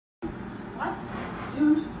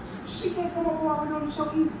Dude, she can't come over while we're doing the show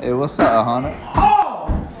either. Hey, what's up, Hannah?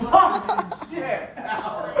 Oh, fucking shit. You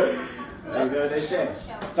know what they say.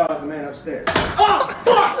 Talk to the man upstairs. Oh,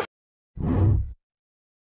 fuck!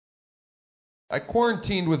 I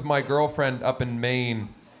quarantined with my girlfriend up in Maine.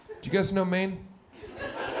 Do you guys know Maine?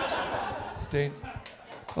 State.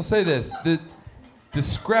 I'll say this, the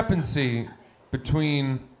discrepancy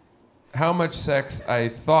between how much sex I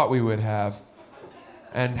thought we would have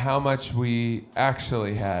and how much we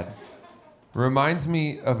actually had reminds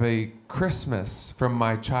me of a Christmas from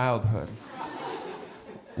my childhood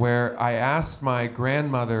where I asked my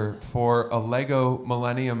grandmother for a Lego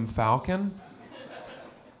Millennium Falcon,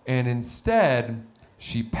 and instead,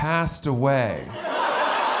 she passed away.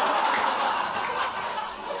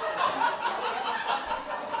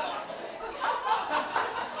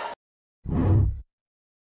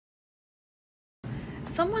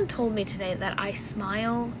 Someone told me today that I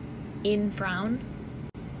smile in frown.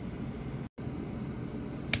 Oh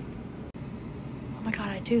my god,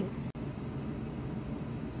 I do.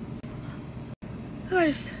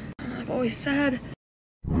 I'm always sad.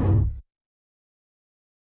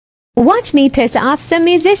 Watch me piss off some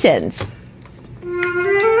musicians.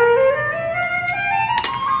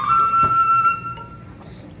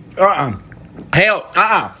 Hell,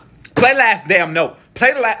 Play the last damn note.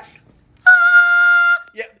 Play the last.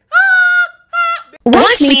 Yeah.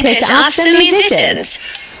 Watch me piss off some musicians.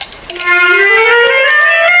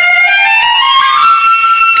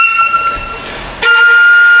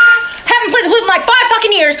 Haven't played the flute in like 5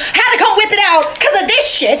 fucking years. Had to come whip it out because of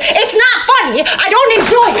this shit. It's not funny. I don't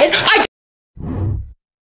enjoy it.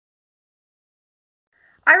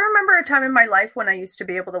 I remember a time in my life when I used to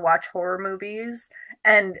be able to watch horror movies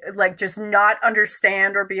and like just not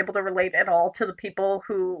understand or be able to relate at all to the people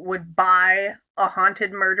who would buy a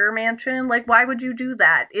haunted murder mansion. Like, why would you do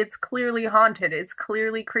that? It's clearly haunted. It's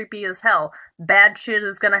clearly creepy as hell. Bad shit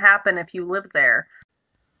is gonna happen if you live there.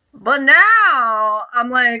 But now I'm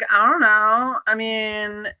like, I don't know. I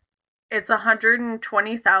mean, it's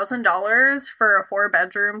 $120,000 for a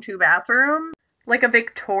 4-bedroom, 2-bathroom, like a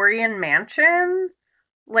Victorian mansion.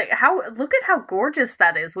 Like, look at how gorgeous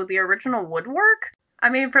that is with the original woodwork. I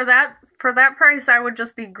mean, for that price, I would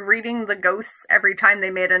just be greeting the ghosts every time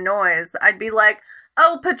they made a noise. I'd be like,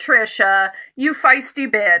 oh, Patricia, you feisty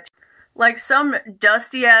bitch. Like some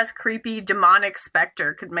dusty-ass, creepy, demonic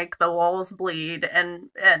specter could make the walls bleed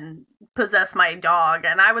and possess my dog,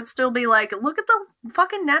 and I would still be like, look at the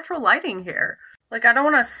fucking natural lighting here. Like, I don't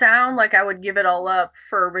want to sound like I would give it all up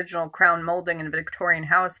for original crown molding in a Victorian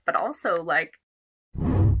house, but also, like...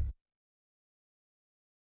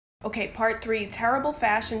 Okay, part 3, terrible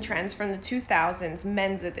fashion trends from the 2000s,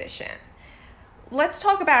 men's edition. Let's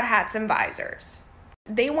talk about hats and visors.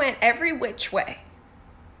 They went every which way,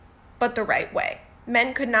 but the right way.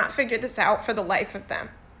 Men could not figure this out for the life of them.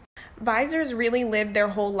 Visors really lived their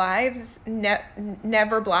whole lives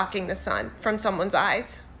never blocking the sun from someone's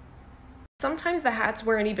eyes. Sometimes the hats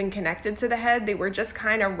weren't even connected to the head, they were just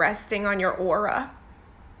kind of resting on your aura.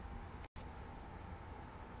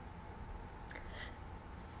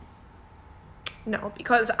 No,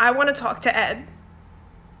 because I want to talk to Ed.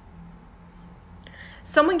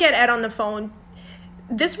 Someone get Ed on the phone.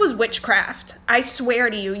 This was witchcraft. I swear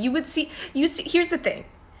to you. You see, here's the thing.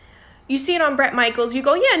 You see it on Bret Michaels, you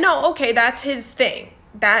go, yeah, no, okay, that's his thing.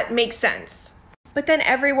 That makes sense. But then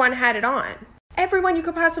everyone had it on. Everyone you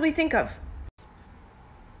could possibly think of.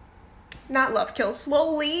 Not Love Kills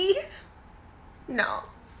Slowly. No.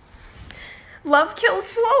 Love Kills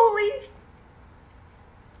Slowly.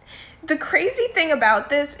 The crazy thing about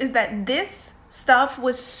this is that this stuff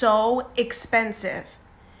was so expensive.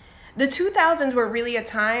 The 2000s were really a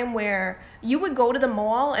time where you would go to the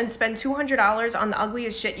mall and spend $200 on the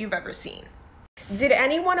ugliest shit you've ever seen. Did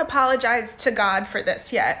anyone apologize to God for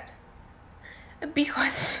this yet?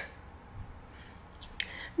 Because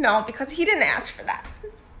he didn't ask for that.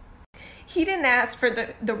 He didn't ask for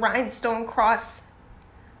the rhinestone cross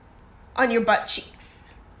on your butt cheeks.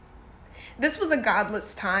 This was a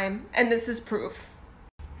godless time, and this is proof.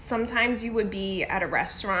 Sometimes you would be at a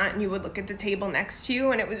restaurant and you would look at the table next to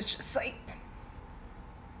you and it was just like,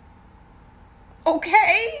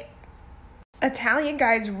 okay. Italian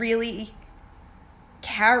guys really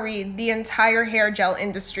carried the entire hair gel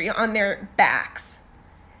industry on their backs.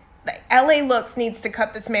 Like, LA Looks needs to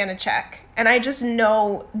cut this man a check. And I just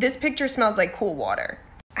know this picture smells like cool water.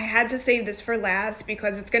 I had to save this for last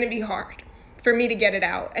because it's gonna be hard for me to get it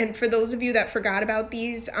out. And for those of you that forgot about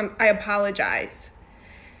these, I apologize.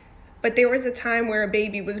 But there was a time where a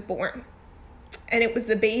baby was born, and it was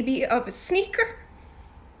the baby of a sneaker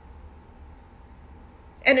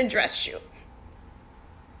and a dress shoe.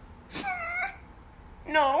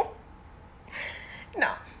 No.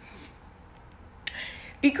 No.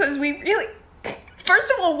 Because we really...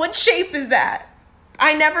 First of all, what shape is that?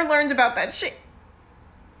 I never learned about that shape.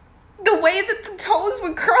 The way that the toes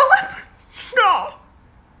would curl up? No.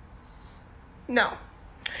 No.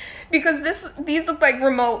 Because these look like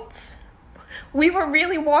remotes. We were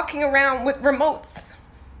really walking around with remotes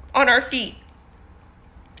on our feet.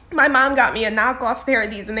 My mom got me a knockoff pair of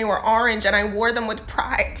these and they were orange and I wore them with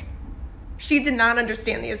pride. She did not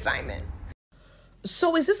understand the assignment.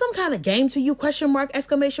 So is this some kind of game to you, question mark,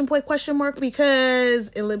 exclamation point, question mark, because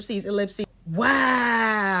ellipses, ellipses.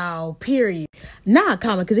 Wow, period. Nah,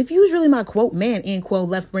 comma, because if you was really my quote man, end quote,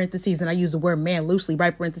 left parentheses, and I use the word man loosely,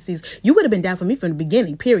 right parentheses, you would have been down for me from the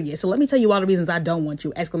beginning, period. So let me tell you all the reasons I don't want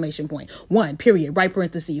you, exclamation point. 1, period, right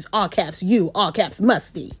parentheses, all caps, you, all caps,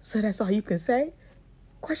 musty. So that's all you can say?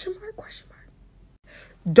 Question mark, question mark.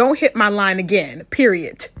 Don't hit my line again,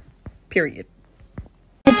 period. Period.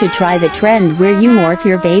 To try the trend where you morph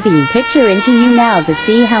your baby picture into you now to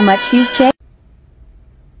see how much you've changed.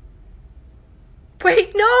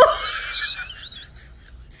 Wait, no!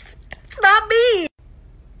 It's not me!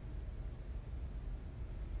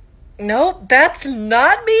 Nope, that's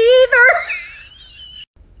not me either!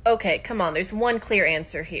 Okay, come on, there's one clear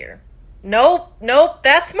answer here. Nope,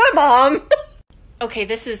 that's my mom! Okay,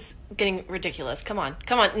 this is getting ridiculous. Come on.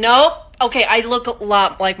 Nope. Okay, I look a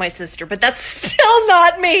lot like my sister, but that's still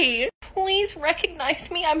not me. Please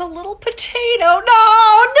recognize me. I'm a little potato.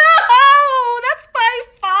 No! That's my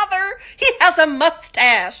father. He has a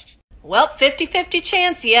mustache. Well, 50-50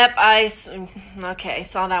 chance. Yep, okay,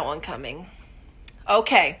 saw that one coming.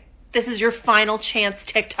 Okay, this is your final chance,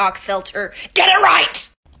 TikTok filter. Get it right!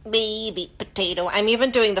 Baby potato. I'm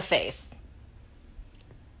even doing the face.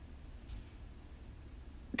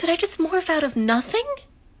 Did I just morph out of nothing?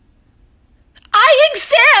 I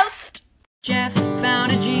exist! Jeff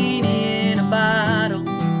found a genie in a bottle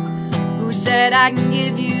who said, I can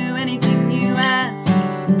give you anything you ask.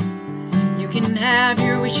 You can have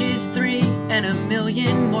your wishes 3 and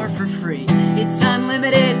 1,000,000 more for free. It's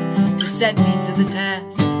unlimited, just set me to the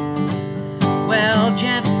task. Well,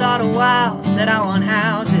 Jeff thought a while, said I want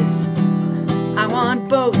houses, I want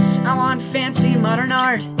boats, I want fancy modern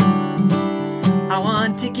art, I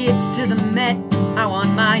want tickets to the Met, I want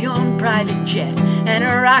my own private jet, and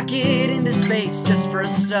a rocket into space just for a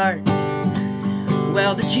start.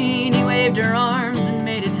 Well, the genie waved her arms and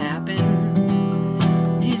made it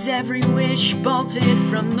happen. His every wish bolted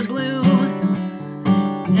from the blue,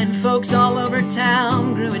 and folks all over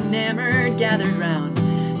town grew enamored, gathered round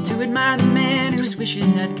to admire the man whose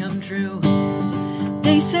wishes had come true.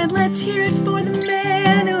 They said, let's hear it for the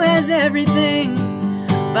man who has everything.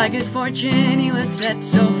 By good fortune, he was set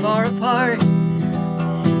so far apart.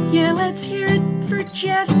 Yeah, let's hear it for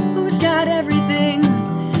Jeff, who's got everything,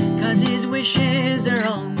 'cause his wishes are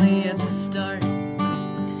only at the start.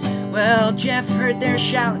 Well, Jeff heard their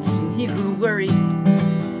shouts and he grew worried.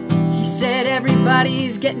 He said,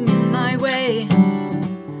 everybody's getting in my way.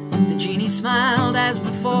 The genie smiled as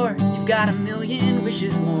before. You've got 1,000,000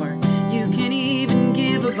 wishes more. You can even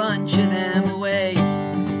give a bunch of them away.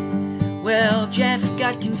 Well, Jeff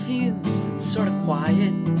got confused and sort of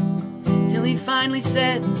quiet, till he finally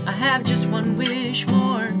said, I have just one wish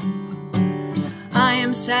more. I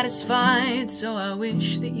am satisfied, so I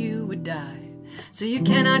wish that you would die, so you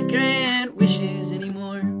cannot grant wishes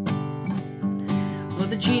anymore. Well,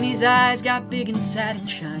 the genie's eyes got big and sad and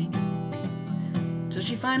shiny, so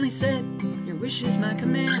she finally said, your wish is my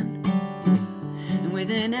command. And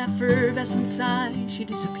with an effervescent sigh, she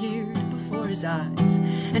disappeared before his eyes,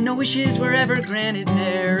 and no wishes were ever granted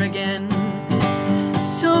there again.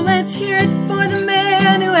 So let's hear it for the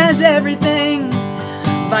man who has everything.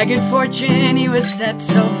 By good fortune, he was set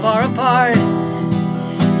so far apart.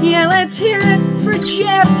 Yeah, let's hear it for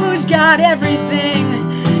Jeff, who's got everything.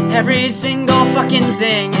 Every single fucking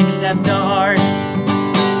thing except a heart.